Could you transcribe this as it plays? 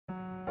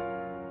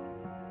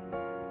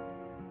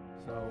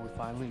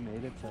finally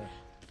made it to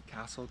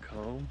Castle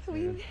Combe.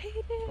 We made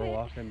it. We're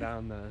walking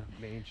down the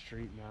main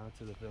street now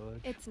to the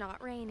village. It's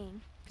not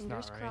raining.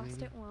 Fingers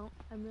crossed it won't.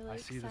 I'm really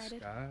excited. I see the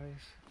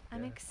skies.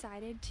 I'm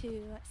excited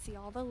to see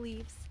all the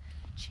leaves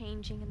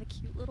changing in the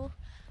cute little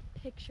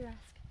picturesque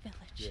village.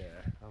 Yeah,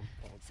 I'm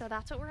pumped. So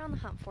that's what we're on the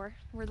hunt for.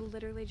 We're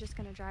literally just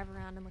gonna drive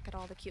around and look at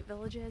all the cute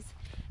villages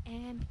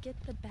and get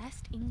the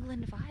best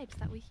England vibes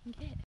that we can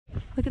get.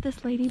 Look at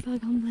this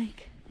ladybug on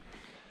lake.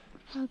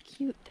 How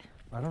cute.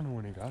 I don't know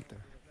when he got there.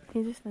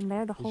 He's just been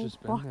there the whole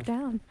walk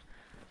down.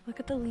 Look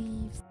at the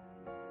leaves.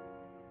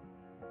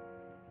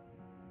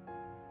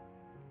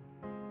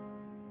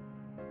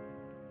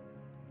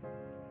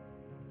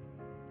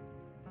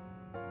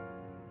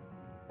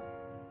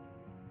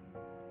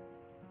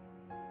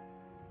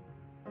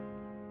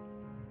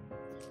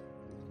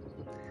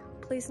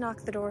 Please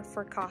knock the door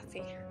for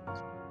coffee.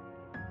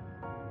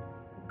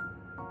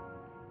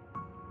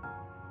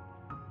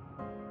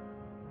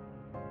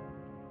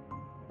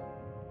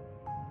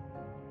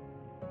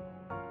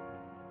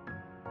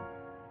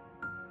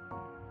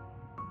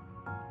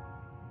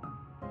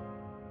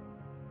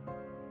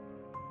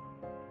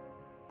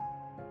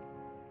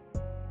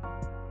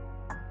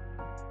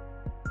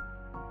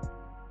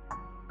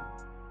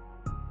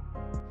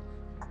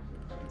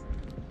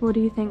 What do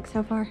you think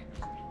so far?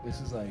 This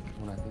is like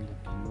when I think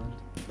of England.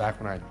 Back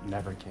when I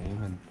never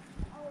came and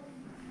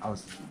I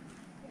was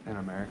in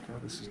America,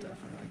 this is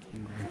definitely like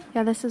England.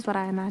 Yeah, this is what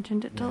I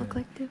imagined it to look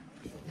like too.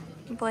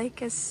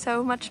 Blake is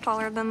so much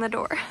taller than the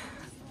door.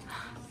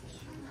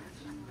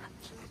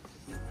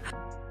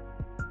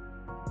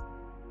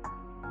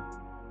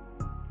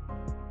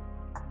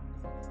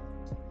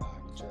 I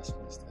just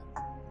missed it.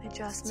 I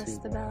just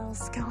missed the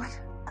bells going.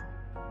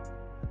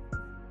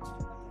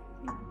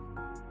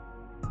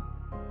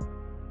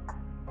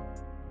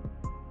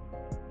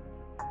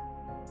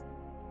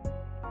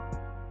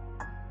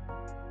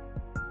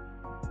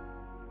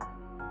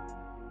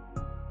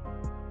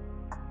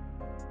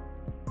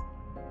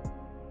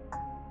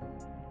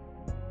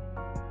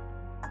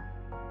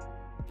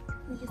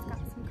 We just got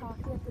some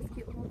coffee at this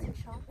cute little tea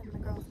shop and the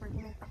girls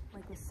working it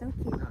like was so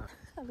cute.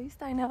 At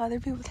least I know other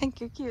people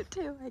think you're cute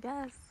too, I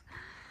guess.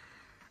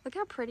 Look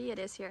how pretty it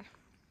is here.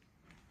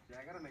 Yeah,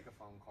 I gotta make a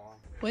phone call.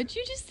 What'd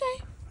you just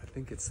say? I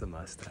think it's the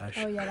mustache.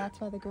 Oh yeah,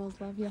 that's why the girls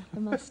love you. The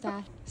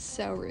mustache.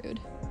 So rude.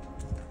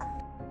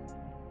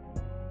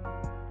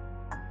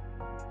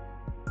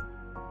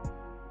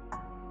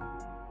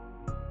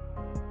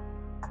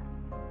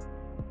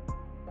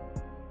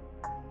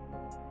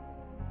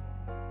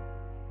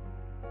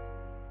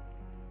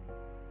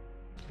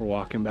 We're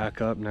walking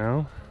back up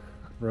now.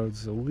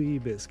 Road's a wee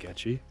bit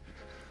sketchy,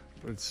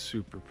 but it's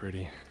super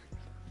pretty.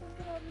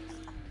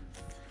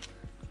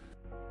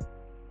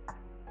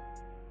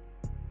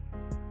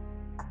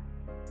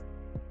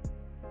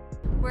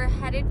 We're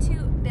headed to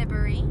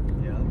Bibury.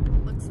 Yeah.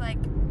 Looks like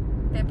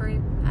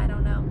Bibury, I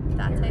don't know.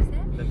 That's how I say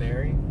it?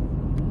 Bibury?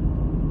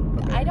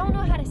 I don't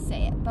know how to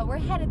say it, but we're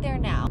headed there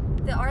now.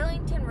 The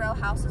Arlington Row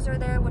houses are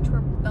there, which were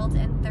built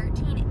in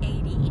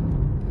 1380,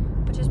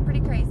 which is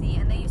pretty crazy.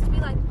 And they used to be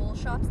like wool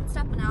shops and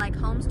stuff, but now like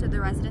homes to the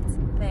residents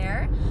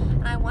there.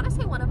 And I want to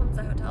say one of them's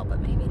a hotel, but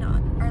maybe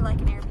not. Or like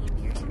an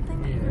Airbnb or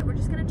something. Yeah. We're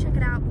just gonna check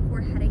it out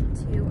before heading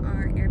to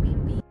our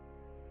Airbnb.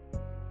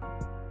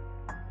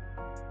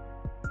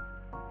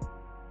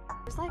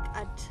 There's like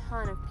a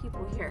ton of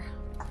people here.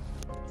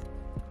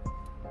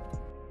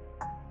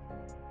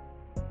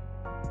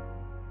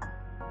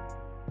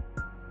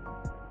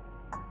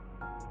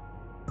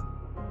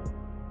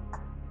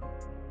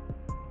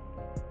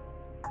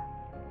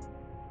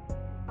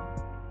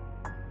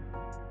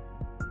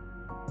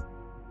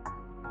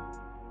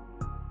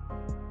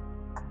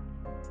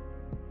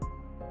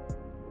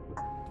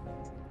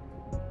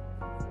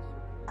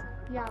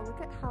 Yeah,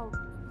 look at how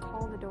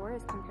tall the door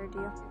is compared to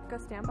you. Go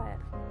stand by it.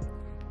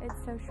 It's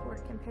so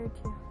short compared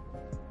to you.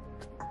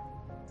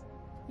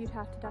 You'd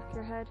have to duck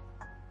your head.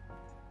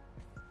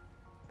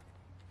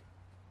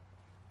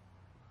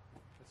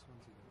 This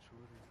one's even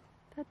shorter.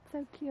 That's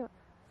so cute.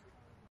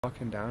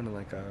 Walking down and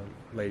like a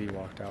lady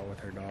walked out with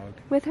her dog.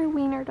 With her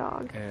wiener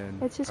dog.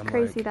 And it's just I'm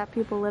crazy like, that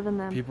people live in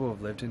them. People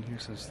have lived in here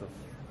since the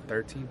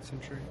 13th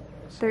century.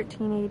 So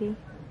 1380.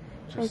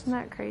 Isn't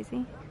that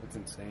crazy? It's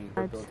insane.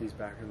 They built these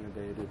back in the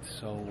day, did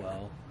so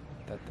well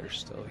that they're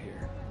still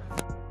here.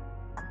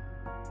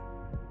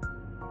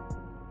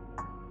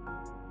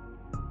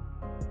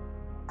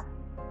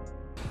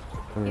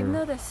 Even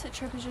though this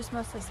trip is just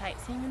mostly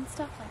sightseeing and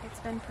stuff, like it's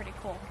been pretty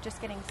cool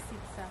just getting to see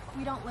stuff.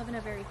 We don't live in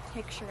a very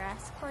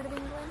picturesque part of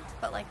England,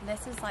 but like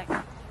this is like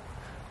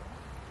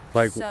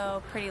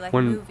so pretty, like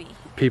when movie.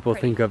 People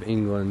think of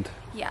England,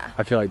 yeah,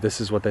 I feel like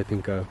this is what they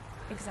think of.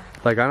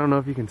 Exactly. Like I don't know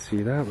if you can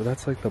see that, but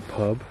that's like the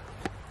pub.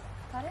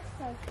 That is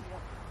so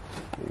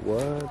cute.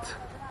 What?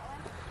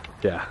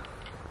 Yeah.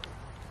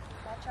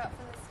 Watch out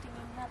for the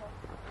stinging nettle.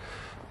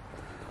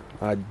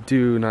 I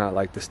do not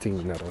like the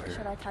stinging nettle here.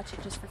 Should I touch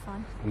it just for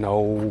fun?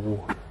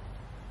 No.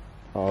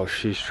 Oh,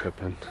 she's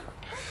tripping.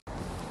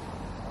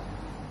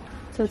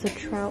 So it's a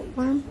trout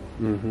farm?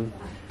 Mm-hmm.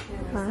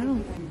 Wow.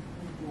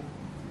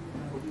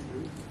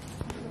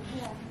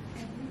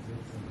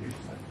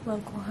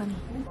 Local honey.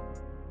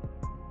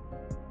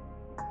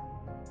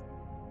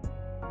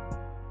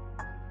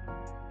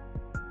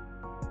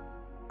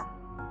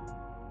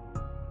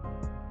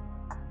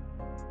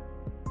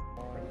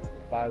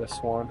 By the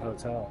Swan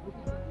Hotel.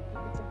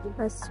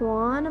 The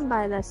Swan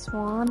by the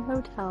Swan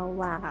Hotel.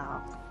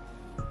 Wow.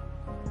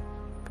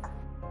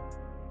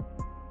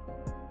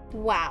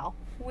 Wow.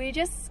 We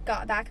just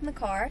got back in the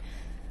car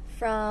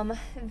from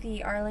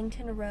the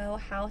Arlington Row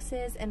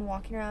houses and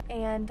walking around,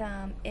 and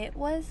it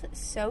was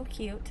so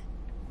cute.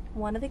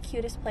 One of the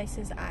cutest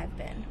places I've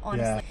been,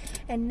 honestly. Yeah.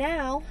 And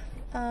now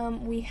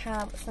we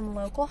have some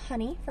local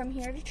honey from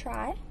here to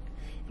try.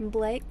 And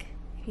Blake,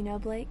 if you know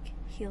Blake,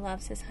 he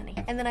loves his honey.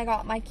 And then I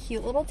got my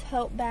cute little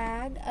tote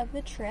bag of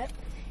the trip.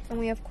 And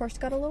we of course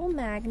got a little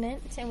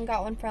magnet, and we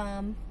got one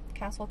from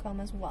Combe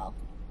as well.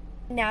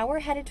 Now we're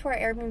headed to our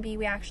Airbnb.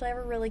 We actually have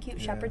a really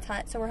cute shepherd's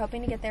hut, so we're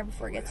hoping to get there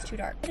before it gets too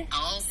dark.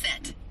 All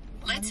set.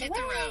 Let's hit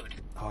the road.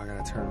 Oh, I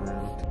gotta turn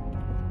around.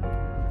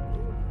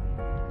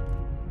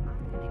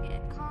 I'm gonna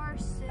get car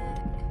sick.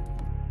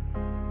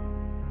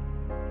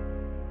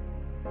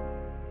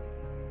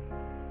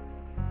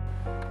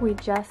 We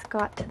just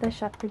got to the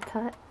shepherd's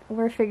hut.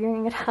 We're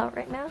figuring it out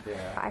right now.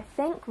 Yeah. I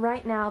think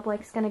right now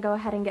Blake's gonna go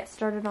ahead and get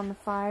started on the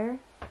fire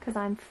because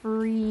I'm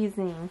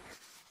freezing.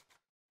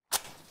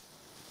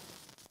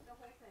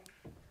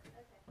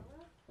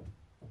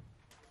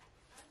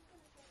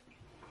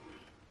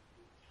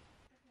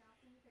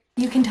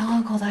 You can tell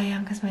how cold I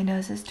am because my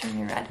nose is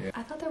turning red. Yeah.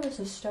 I thought there was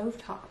a stove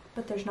top,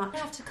 but there's not. I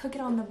have to cook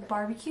it on the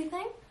barbecue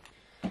thing.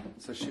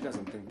 So she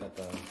doesn't think that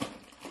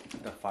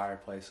the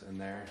fireplace in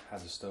there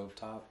has a stove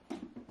top,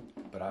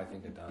 but I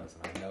think it does,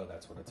 and I know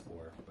that's what it's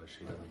for, but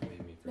she doesn't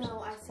believe me for some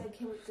No, I reason. said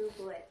can we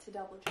Google it to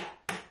double check.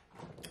 I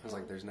was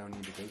like, there's no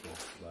need to Google,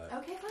 but...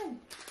 Okay, fine.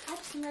 I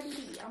just am ready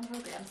to eat. I'm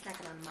hungry. I'm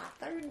snacking on my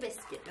third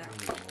biscuit now.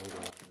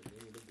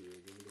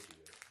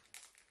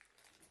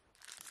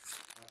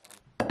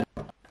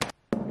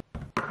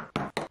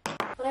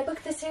 When I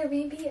booked this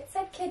Airbnb, it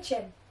said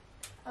kitchen.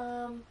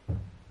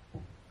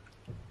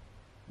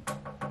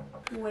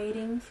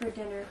 Waiting for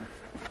dinner.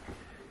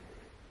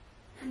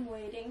 I'm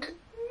waiting.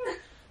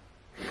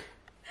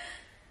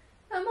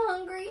 I'm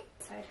hungry.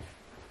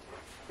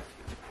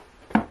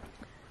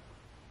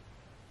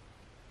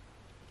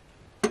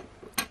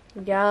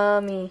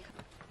 Yummy.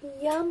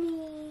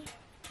 Yummy.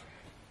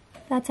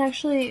 That's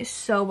actually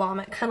so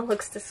bomb. It kind of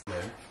looks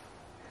disgusting.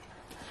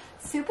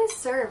 Soup is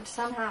served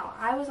somehow.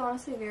 I was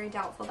honestly very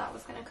doubtful that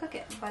was going to cook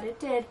it, but it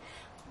did.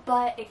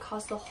 But it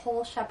caused the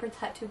whole shepherd's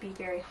hut to be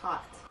very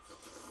hot.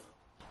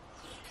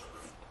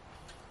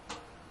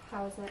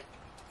 How was it?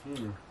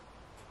 You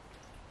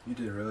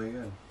did really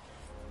good.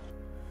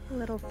 A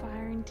little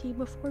fire and tea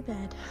before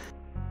bed.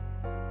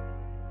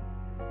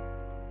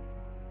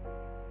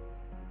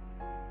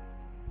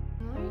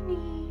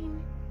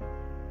 Morning.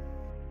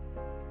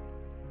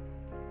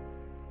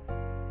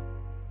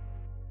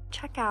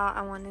 Check out,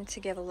 I wanted to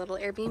give a little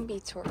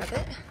Airbnb tour of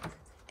it.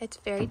 It's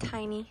very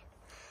tiny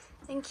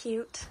and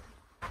cute.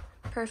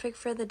 Perfect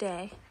for the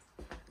day.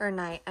 Or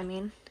night, I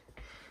mean.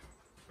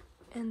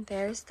 And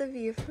there's the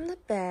view from the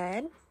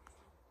bed.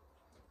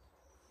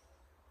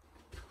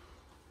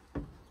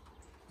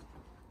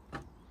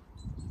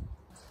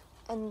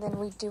 And then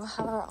we do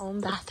have our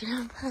own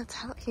bathroom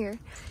that's out here.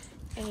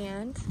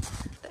 And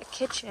the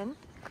kitchen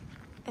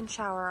and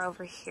shower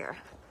over here.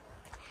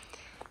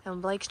 And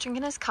Blake's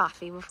drinking his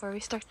coffee before we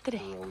start the day.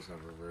 The roles are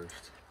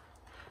reversed.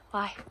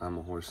 Why? I'm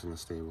a horse in the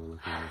stable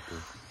looking like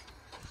this.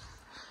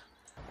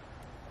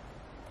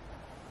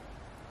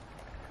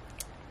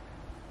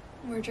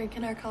 We're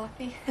drinking our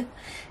coffee and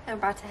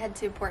about to head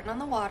to Bourton on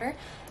the water.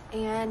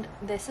 And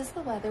this is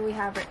the weather we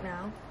have right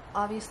now.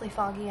 Obviously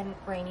foggy and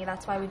rainy.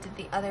 That's why we did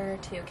the other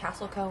two,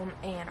 Combe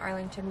and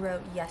Arlington Row,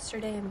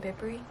 yesterday in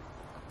Bibury,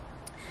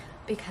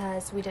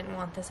 because we didn't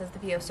want this as the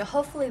view. So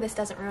hopefully this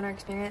doesn't ruin our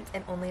experience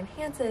and only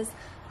enhances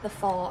the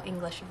fall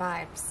English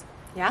vibes.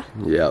 Yeah?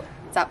 Yep.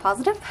 Is that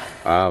positive?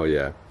 Oh,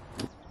 yeah.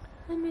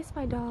 I miss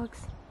my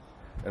dogs.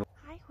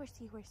 Hi,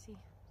 horsey, horsey.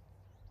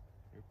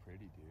 You're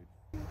pretty,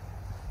 dude.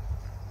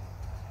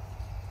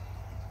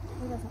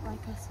 He doesn't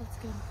like us. Let's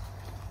go.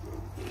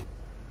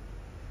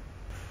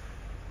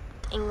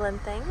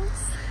 England things.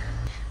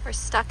 We're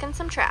stuck in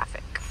some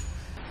traffic.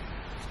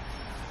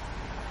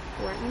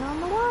 Bourton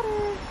on the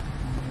water.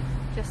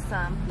 Just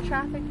some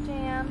traffic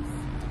jams.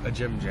 A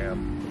gym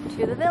jam.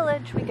 To the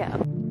village we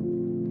go.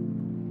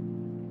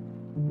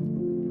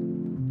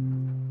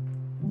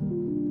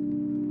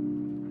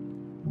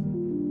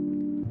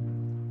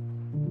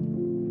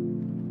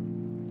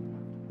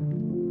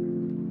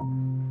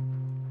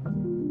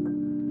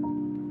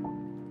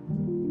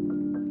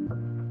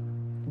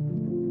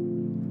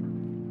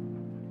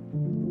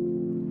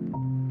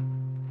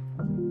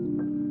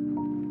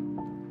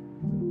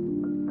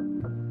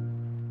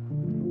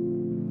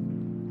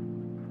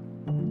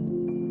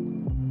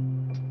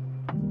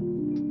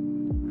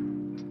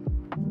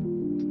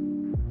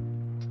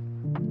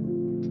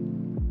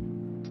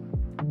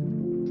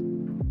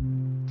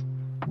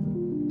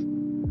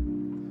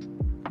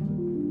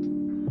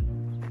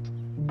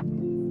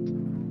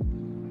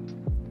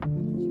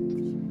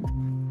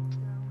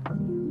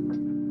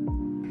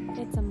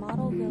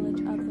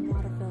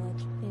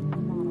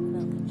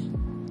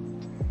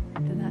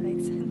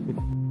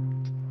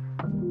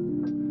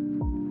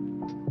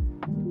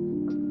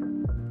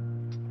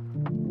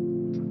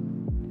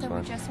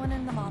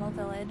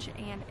 village,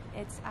 and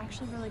it's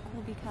actually really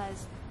cool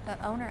because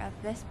the owner of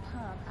this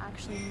pub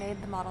actually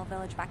made the model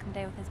village back in the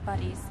day with his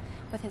buddies,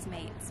 with his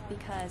mates,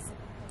 because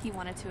he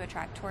wanted to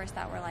attract tourists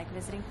that were like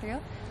visiting through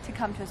to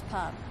come to his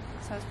pub.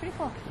 So it's pretty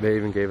cool. They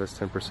even gave us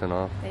 10%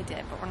 off. They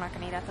did, but we're not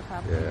gonna eat at the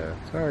pub. Yeah,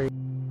 sorry.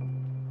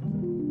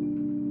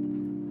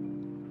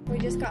 We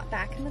just got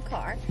back in the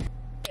car.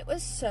 It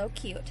was so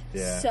cute,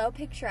 so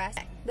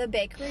picturesque. The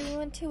bakery we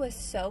went to was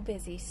so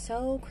busy,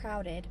 so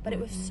crowded, but it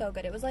was so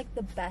good. It was like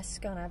the best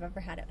scone I've ever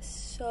had. It was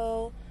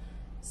so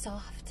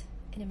soft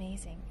and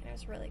amazing, and it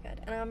was really good.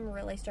 And I'm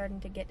really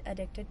starting to get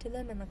addicted to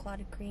them and the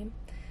clotted cream,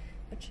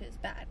 which is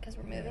bad because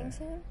we're moving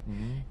soon.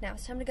 Now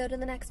it's time to go to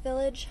the next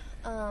village.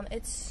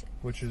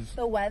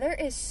 The weather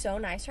is so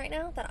nice right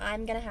now that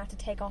I'm gonna have to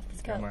take off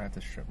this coat. I might have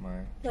to strip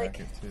my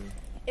jacket too.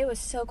 It was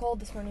so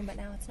cold this morning, but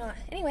now it's not.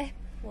 Anyway,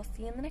 we'll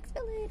see you in the next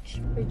village.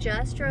 We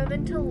just drove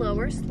into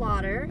Lower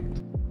Slaughter.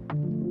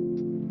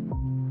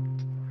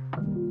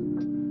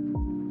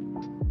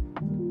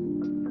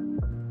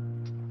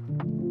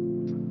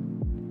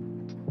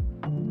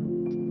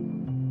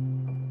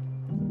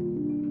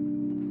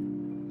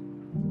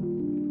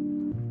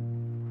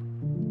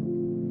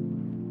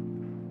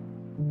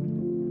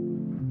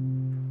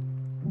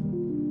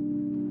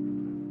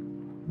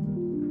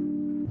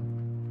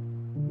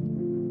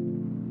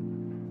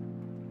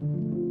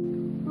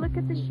 Look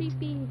at the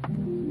sheepy.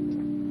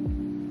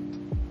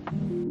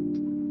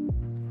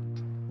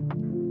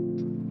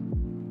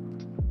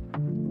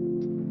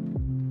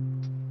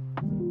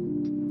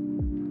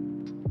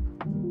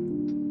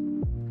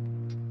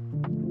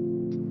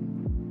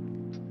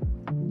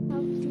 How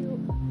cute.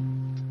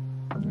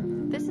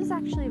 This is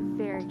actually a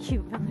very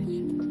cute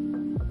village.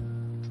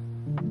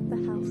 The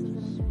houses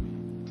and everything.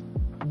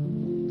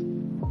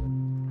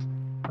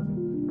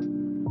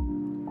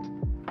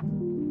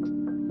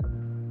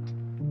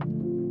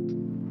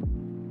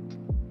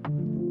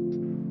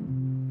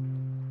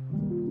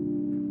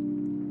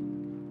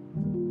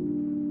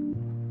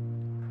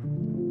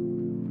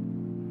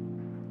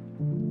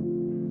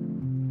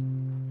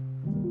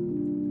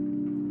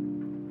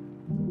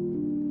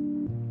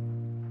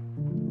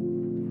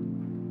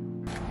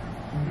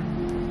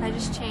 I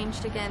just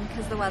changed again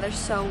because the weather's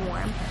so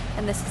warm,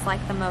 and this is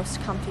like the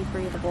most comfy,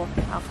 breathable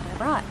outfit I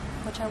brought,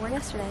 which I wore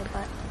yesterday,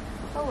 but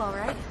oh well,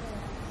 right?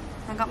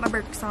 I got my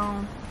Birks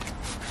on.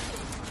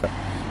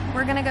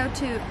 We're gonna go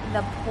to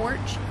the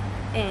Porch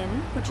Inn,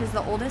 which is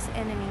the oldest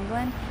inn in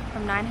England,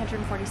 from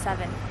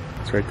 947.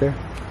 It's right there.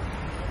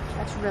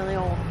 That's really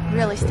old,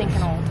 really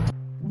stinking old.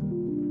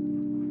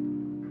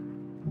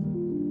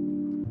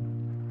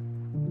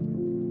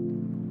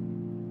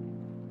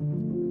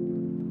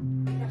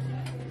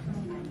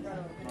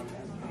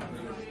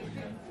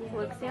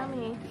 Looks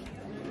yummy.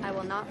 I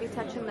will not be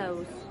touching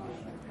those.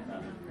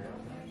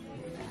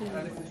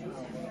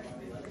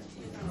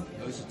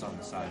 Those just on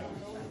the side.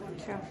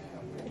 True.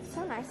 It's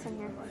so nice in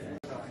here.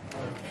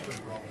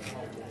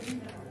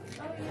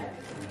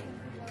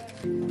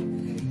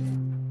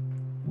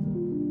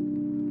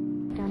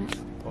 Done it.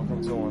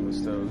 Welcome to one of the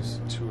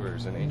Stow's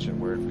tours, an ancient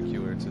word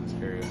peculiar to this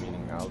area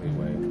meaning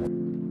alleyway.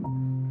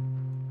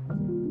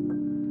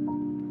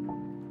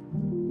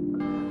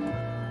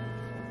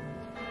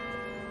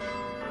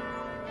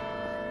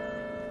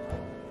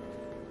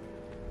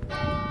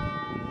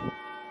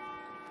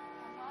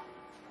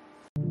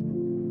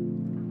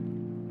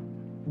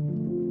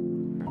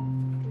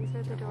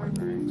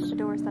 The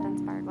doors that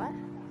inspired what?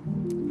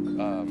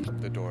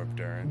 The door of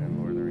Durin and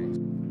Lord of the Rings.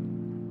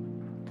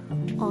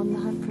 On the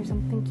hunt for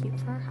something cute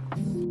for our house.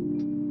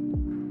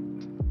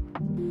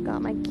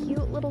 Got my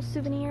cute little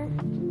souvenir.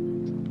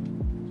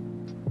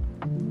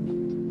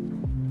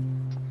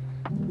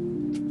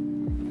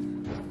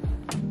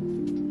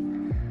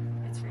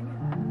 It's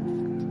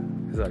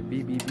ringing. It's like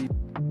beep beep beep.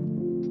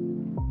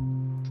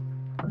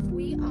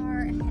 We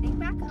are heading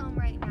back home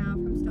right now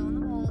from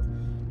Stow-on-the-Wold,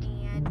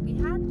 and we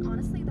had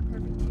honestly the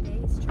perfect 2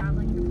 days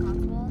traveling through the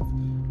Cotswolds,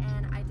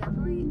 and I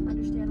definitely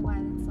understand why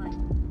it's like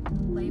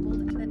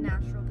labeled the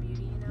natural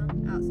beauty, you know,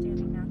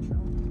 outstanding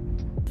natural.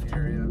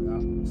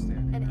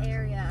 An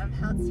area of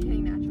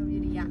outstanding natural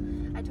beauty, yeah.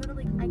 I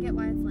get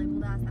why it's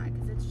labeled as that,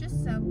 because it's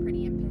just so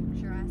pretty and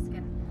picturesque,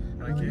 and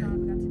I'm really glad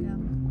we got to go.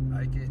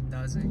 Like it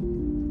doesn't,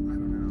 I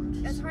don't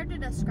know. It's hard to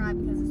describe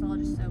because it's all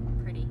just so